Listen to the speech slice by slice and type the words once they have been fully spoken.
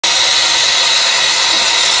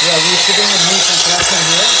we're putting a new compressor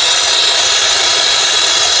here.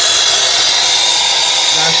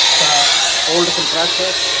 That's the old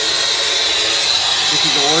compressor. This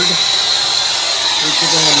is old. We're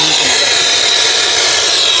putting a new compressor.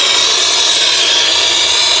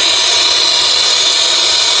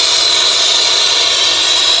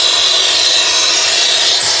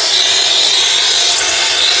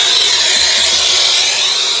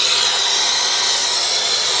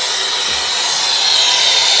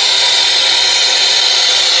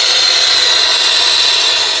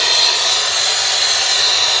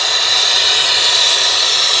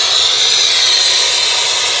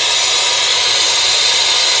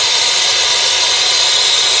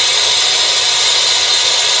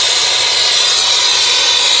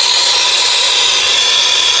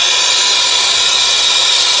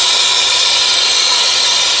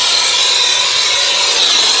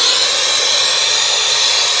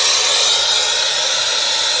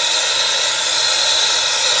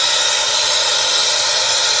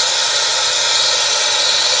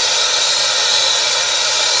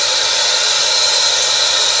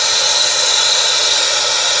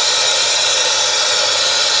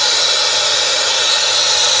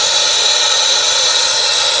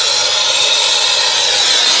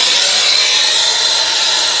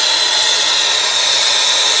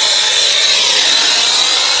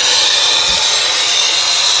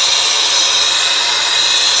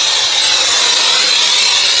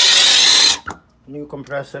 New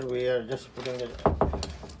compressor, we are just putting it,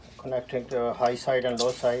 connecting the high side and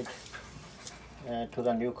low side to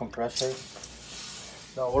the new compressor.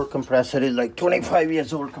 The old compressor is like 25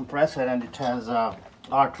 years old compressor, and it has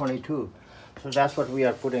R22. So that's what we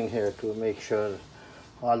are putting here to make sure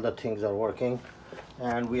all the things are working.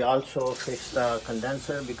 And we also fixed the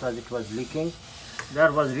condenser because it was leaking.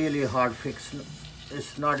 That was really a hard fix.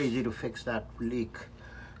 It's not easy to fix that leak,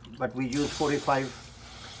 but we use 45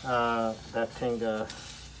 that thing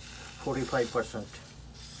 45%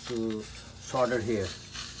 to solder here.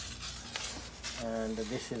 And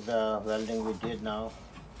this is the welding we did now,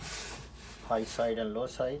 high side and low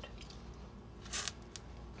side.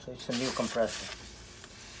 So it's a new compressor.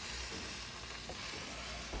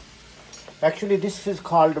 Actually this is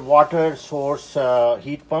called water source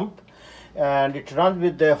heat pump, and it runs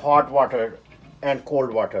with the hot water and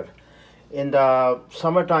cold water. In the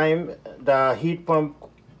summertime the heat pump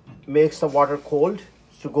makes the water cold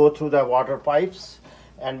to go through the water pipes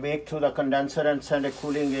and make through the condenser and send a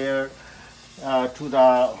cooling air to the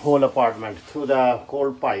whole apartment through the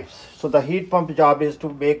cold pipes. So the heat pump job is to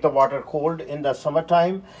make the water cold in the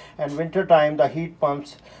summertime, and winter time the heat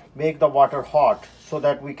pumps make the water hot so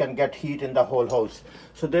that we can get heat in the whole house.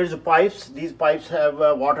 So there's pipes, these pipes have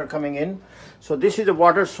water coming in. So this is a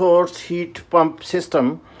water source heat pump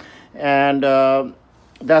system, and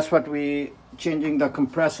that's what we changing the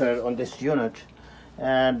compressor on this unit.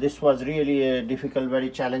 And this was really a difficult,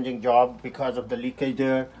 very challenging job because of the leakage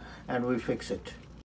there, and we fix it.